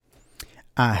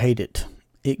I hate it.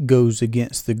 It goes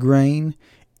against the grain.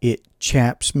 It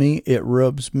chaps me. It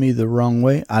rubs me the wrong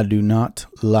way. I do not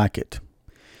like it.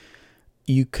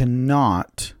 You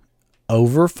cannot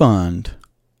overfund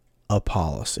a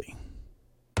policy.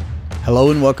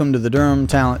 Hello and welcome to the Durham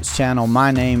Talents channel.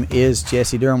 My name is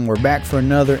Jesse Durham. We're back for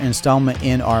another installment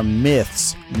in our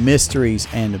Myths, Mysteries,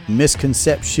 and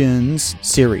Misconceptions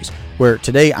series, where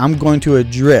today I'm going to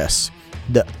address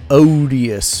the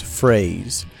odious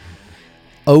phrase,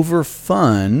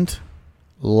 overfund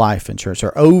life insurance,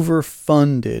 or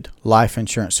overfunded life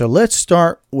insurance. So let's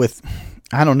start with,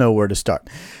 I don't know where to start.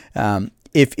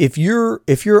 If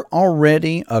you're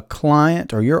already a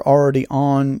client, or you're already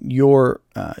on your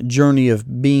journey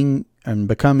of being and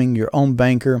becoming your own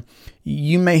banker,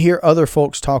 you may hear other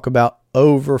folks talk about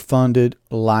overfunded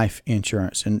life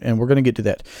insurance, and we're going to get to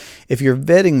that. If you're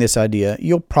vetting this idea,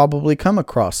 you'll probably come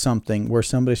across something where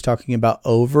somebody's talking about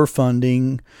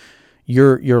overfunding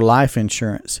your life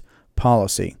insurance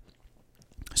policy.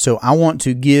 So I want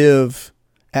to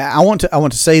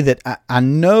say that I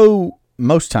know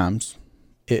most times,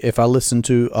 if I listen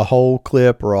to a whole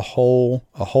clip or a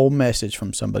whole message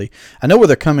from somebody, I know where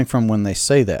they're coming from when they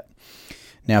say that.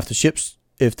 Now,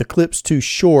 if the clip's too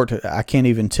short, I can't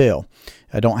even tell.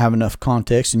 I don't have enough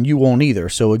context, and you won't either.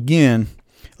 So again,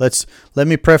 let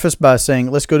me preface by saying,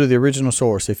 let's go to the original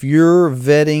source. If you're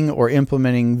vetting or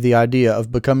implementing the idea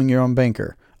of becoming your own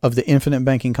banker, of the infinite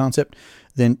banking concept,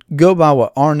 then go by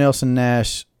what R. Nelson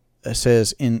Nash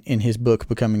says in his book,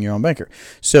 Becoming Your Own Banker.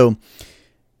 So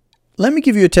let me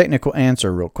give you a technical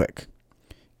answer real quick.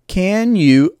 Can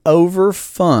you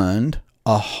overfund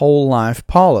a whole life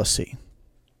policy?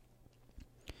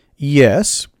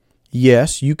 Yes,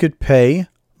 you could pay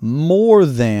more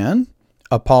than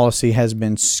a policy has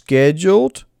been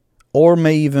scheduled or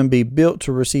may even be built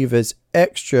to receive as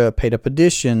extra paid up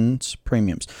additions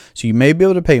premiums. So you may be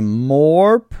able to pay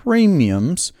more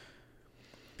premiums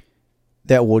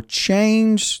that will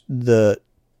change the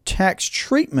tax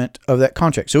treatment of that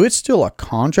contract. So it's still a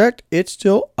contract, it's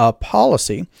still a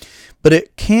policy, but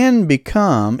it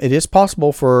is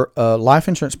possible for a life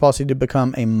insurance policy to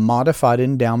become a modified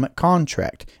endowment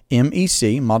contract.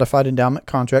 MEC, modified endowment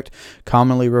contract,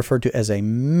 commonly referred to as a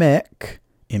MEC,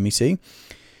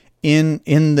 in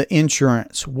the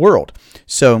insurance world.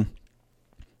 So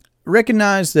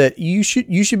recognize that you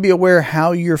should be aware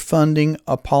how you're funding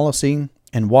a policy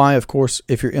and why, of course,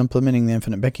 if you're implementing the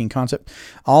infinite banking concept.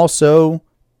 Also,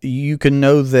 you can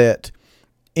know that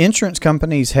insurance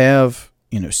companies have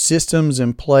systems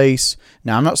in place.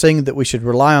 Now, I'm not saying that we should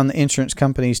rely on the insurance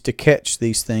companies to catch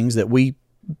these things, that we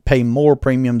pay more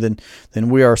premium than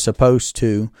we are supposed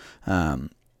to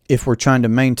if we're trying to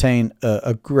maintain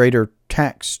a greater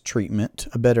tax treatment,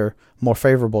 a better, more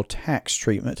favorable tax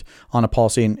treatment on a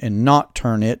policy, and not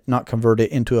convert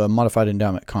it into a modified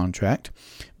endowment contract,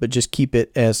 but just keep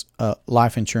it as a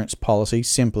life insurance policy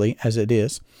simply as it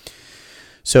is.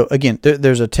 So again,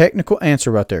 there's a technical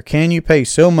answer right there. Can you pay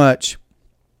so much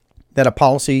that a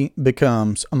policy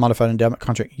becomes a modified endowment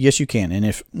contract? Yes, you can.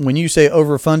 And when you say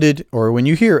overfunded, or when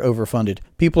you hear overfunded,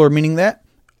 people are meaning that,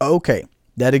 okay,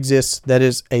 that exists. That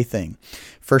is a thing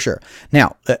for sure.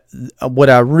 Now, what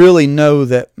I really know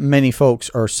that many folks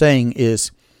are saying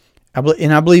is,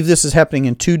 and I believe this is happening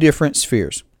in two different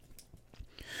spheres.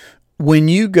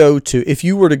 If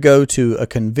you were to go to a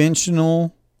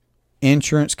conventional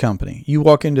insurance company, you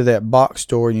walk into that box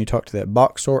store and you talk to that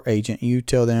box store agent, you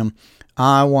tell them,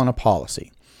 I want a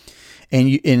policy. And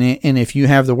if you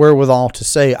have the wherewithal to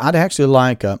say, I'd actually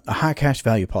like a high cash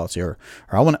value policy, or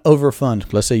I want to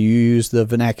overfund. Let's say you use the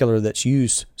vernacular that's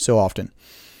used so often.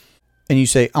 And you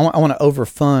say, I want to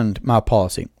overfund my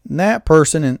policy. And that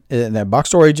person, and that box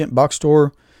store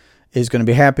is going to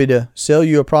be happy to sell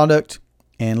you a product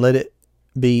and let it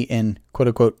be an quote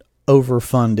unquote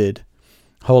overfunded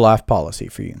whole life policy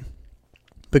for you.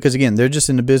 Because again, they're just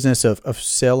in the business of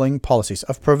selling policies,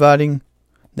 of providing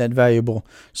that valuable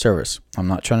service. I'm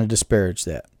not trying to disparage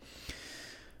that.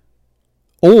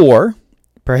 Or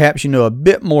perhaps you know a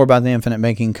bit more about the infinite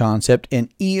banking concept,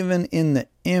 and even in the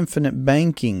infinite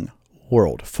banking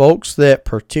world, folks that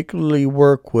particularly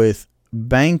work with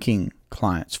banking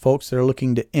clients, folks that are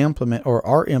looking to implement or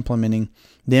are implementing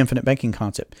the infinite banking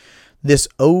concept, this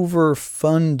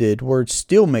overfunded word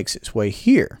still makes its way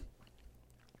here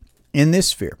in this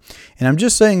sphere. And I'm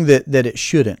just saying that it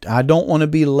shouldn't. I don't want to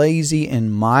be lazy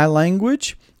in my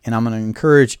language, and I'm going to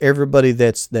encourage everybody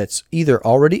that's either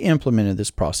already implemented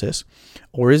this process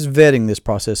or is vetting this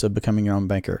process of becoming your own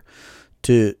banker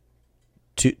to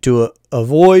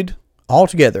avoid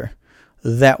altogether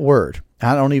that word.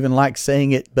 I don't even like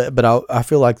saying it, but I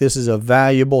feel like this is a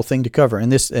valuable thing to cover.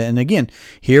 And again,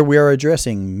 here we are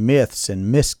addressing myths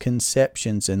and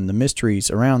misconceptions and the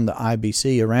mysteries around the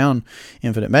IBC, around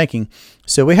infinite banking.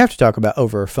 So we have to talk about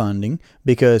overfunding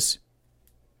because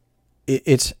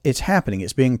it's happening.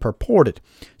 It's being purported.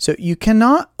 So you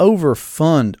cannot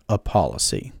overfund a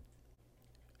policy.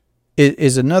 It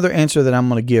is another answer that I'm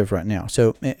going to give right now.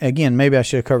 So again, maybe I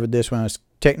should have covered this when I was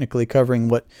technically covering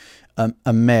what a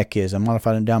MEC is, a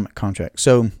modified endowment contract.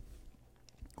 So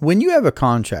when you have a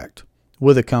contract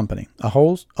with a company, a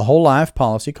whole life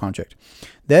policy contract,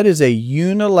 that is a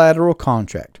unilateral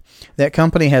contract. That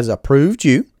company has approved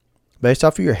you based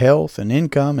off of your health and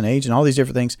income and age and all these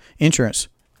different things, insurance,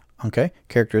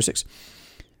 characteristics,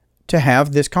 to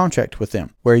have this contract with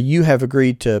them where you have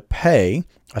agreed to pay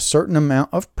a certain amount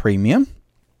of premium,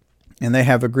 and they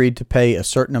have agreed to pay a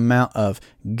certain amount of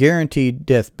guaranteed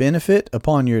death benefit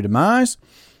upon your demise,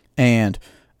 and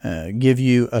give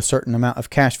you a certain amount of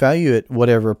cash value at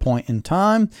whatever point in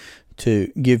time, to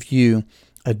give you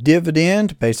a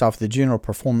dividend based off the general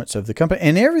performance of the company,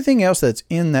 and everything else that's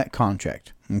in that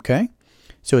contract. Okay?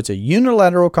 So it's a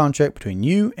unilateral contract between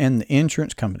you and the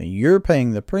insurance company. You're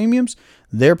paying the premiums,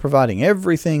 they're providing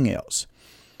everything else.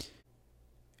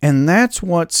 And that's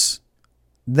what's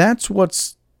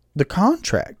the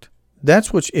contract.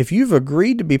 That's what, if you've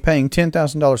agreed to be paying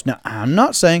 $10,000. Now, I'm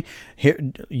not saying here,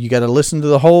 you got to listen to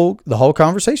the whole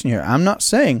conversation here. I'm not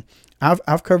saying,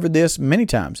 I've covered this many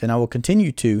times, and I will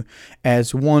continue to,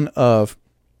 as one of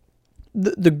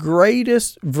the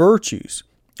greatest virtues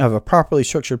of a properly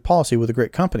structured policy with a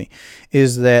great company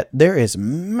is that there is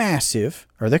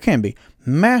there can be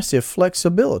massive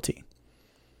flexibility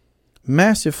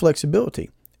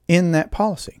in that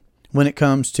policy when it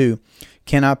comes to,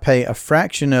 can I pay a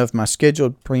fraction of my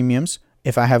scheduled premiums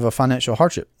if I have a financial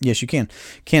hardship? Yes, you can.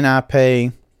 Can I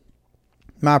pay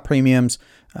my premiums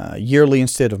yearly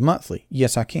instead of monthly?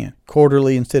 Yes, I can.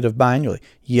 Quarterly instead of biannually?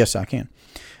 Yes, I can.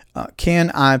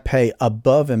 Can I pay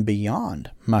above and beyond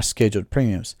my scheduled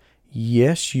premiums?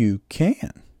 Yes, you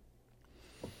can.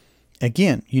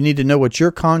 Again, you need to know what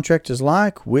your contract is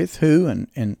like, with who,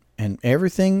 and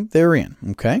everything therein,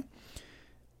 okay?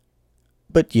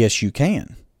 But yes, you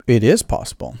can. It is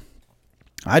possible.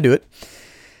 I do it,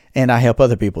 and I help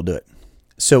other people do it.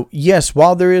 So yes,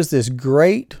 while there is this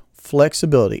great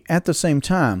flexibility, at the same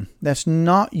time, that's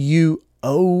not you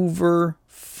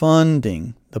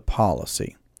overfunding the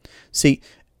policy. See,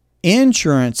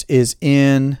 insurance is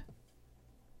in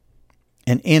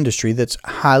an industry that's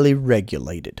highly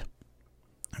regulated.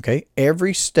 Okay?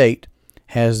 Every state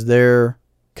has their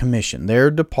commission, their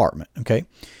department. Okay?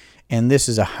 And this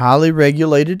is a highly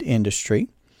regulated industry.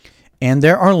 And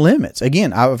there are limits.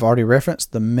 Again, I've already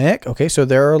referenced the MEC. Okay, so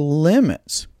there are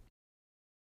limits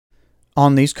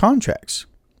on these contracts.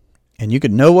 And you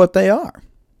could know what they are.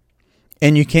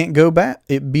 And you can't go back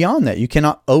beyond that. You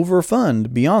cannot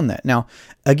overfund beyond that. Now,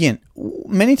 again,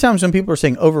 many times when people are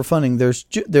saying overfunding,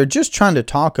 they're just trying to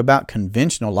talk about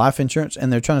conventional life insurance,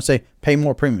 and they're trying to say pay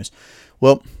more premiums.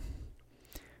 Well,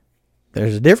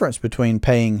 there's a difference between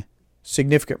paying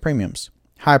significant premiums,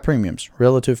 high premiums,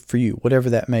 relative for you, whatever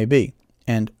that may be,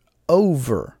 and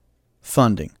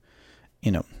overfunding.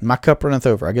 My cup runneth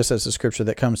over. I guess that's the scripture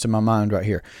that comes to my mind right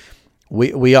here.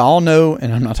 We all know,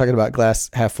 and I'm not talking about glass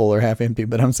half full or half empty,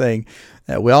 but I'm saying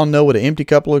that we all know what an empty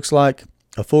cup looks like,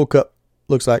 a full cup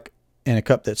looks like, and a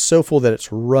cup that's so full that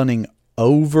it's running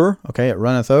over. Okay, it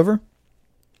runneth over.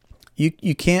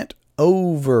 You can't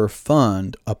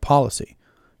overfund a policy.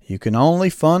 You can only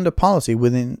fund a policy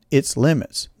within its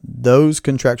limits, those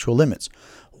contractual limits,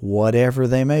 whatever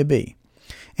they may be.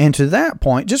 And to that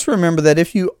point, just remember that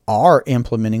if you are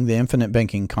implementing the infinite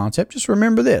banking concept, just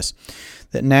remember this,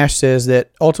 that Nash says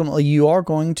that ultimately you are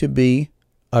going to be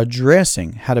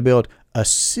addressing how to build a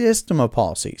system of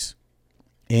policies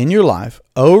in your life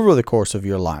over the course of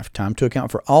your lifetime to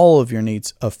account for all of your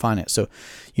needs of finance. So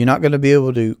you're not going to be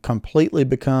able to completely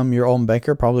become your own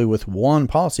banker probably with one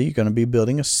policy. You're going to be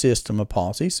building a system of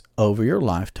policies over your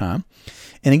lifetime.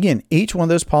 And again, each one of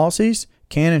those policies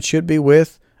can and should be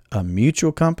with a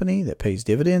mutual company that pays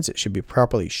dividends. It should be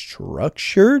properly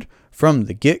structured from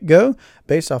the get-go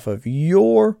based off of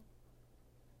your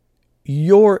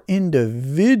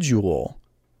individual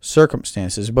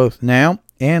circumstances, both now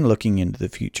and looking into the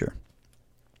future.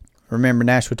 Remember,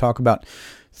 Nash would talk about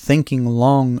thinking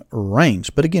long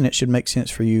range, but again, it should make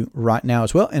sense for you right now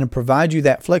as well and provide you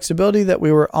that flexibility that we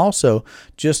were also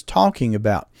just talking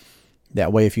about.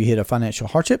 That way, if you hit a financial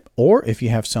hardship or if you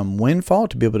have some windfall,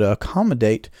 to be able to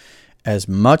accommodate as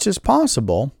much as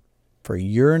possible for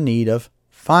your need of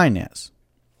finance.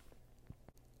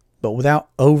 but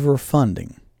without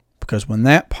overfunding. Because when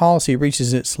that policy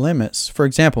reaches its limits, for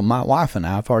example, my wife and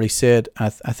I have already said, I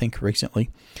think recently,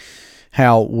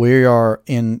 how we are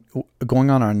going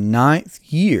on our 9th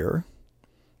year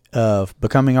of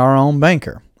becoming our own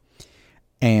banker.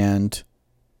 And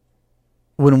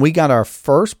when we got our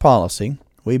first policy,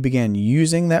 we began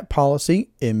using that policy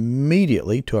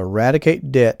immediately to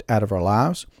eradicate debt out of our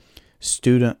lives,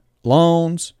 student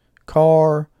loans,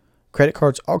 car, credit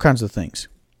cards, all kinds of things.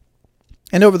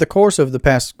 And over the course of the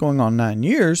past going on 9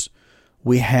 years,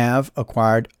 we have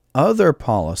acquired other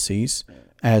policies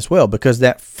as well, because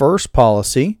that first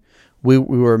policy, we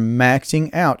were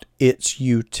maxing out its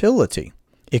utility.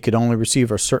 It could only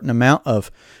receive a certain amount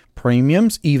of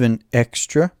premiums, even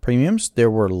extra premiums. There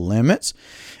were limits.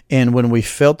 And when we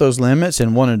felt those limits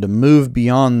and wanted to move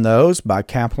beyond those by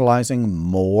capitalizing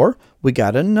more, we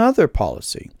got another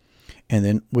policy. And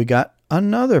then we got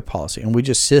another policy. And we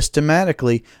just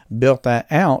systematically built that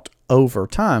out over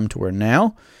time to where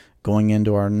now, going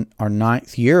into our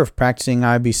 9th year of practicing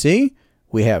IBC,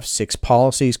 we have 6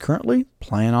 policies currently,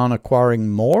 plan on acquiring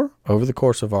more over the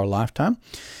course of our lifetime.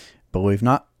 But we've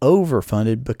not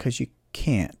overfunded because you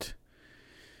can't.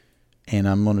 And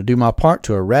I'm going to do my part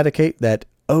to eradicate that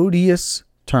odious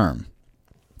term.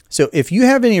 So if you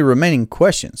have any remaining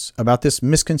questions about this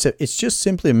misconception, it's just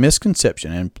simply a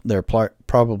misconception. And there are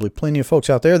probably plenty of folks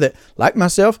out there that, like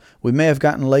myself, we may have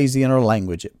gotten lazy in our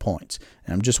language at points.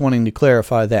 And I'm just wanting to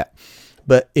clarify that.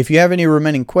 But if you have any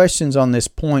remaining questions on this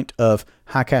point of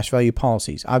high cash value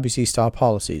policies, IBC style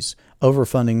policies,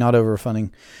 overfunding, not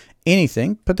overfunding,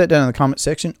 anything, put that down in the comment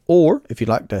section. Or if you'd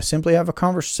like to simply have a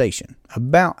conversation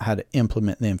about how to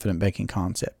implement the infinite banking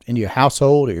concept into your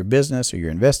household or your business or your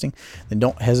investing, then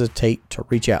don't hesitate to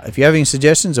reach out. If you have any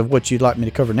suggestions of what you'd like me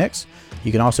to cover next,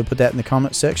 you can also put that in the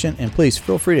comment section. And please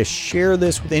feel free to share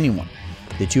this with anyone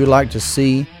that you would like to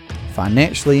see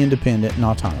financially independent and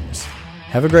autonomous.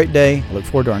 Have a great day. I look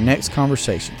forward to our next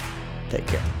conversation. Take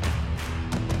care.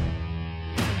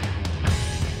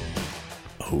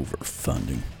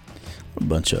 Overfunding. A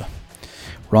bunch of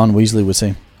Ron Weasley would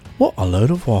say, what a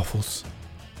load of waffles.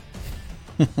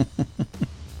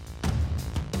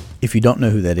 If you don't know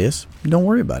who that is, don't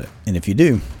worry about it. And if you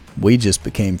do, we just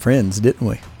became friends, didn't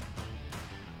we?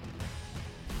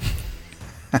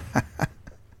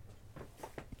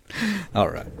 All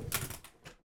right.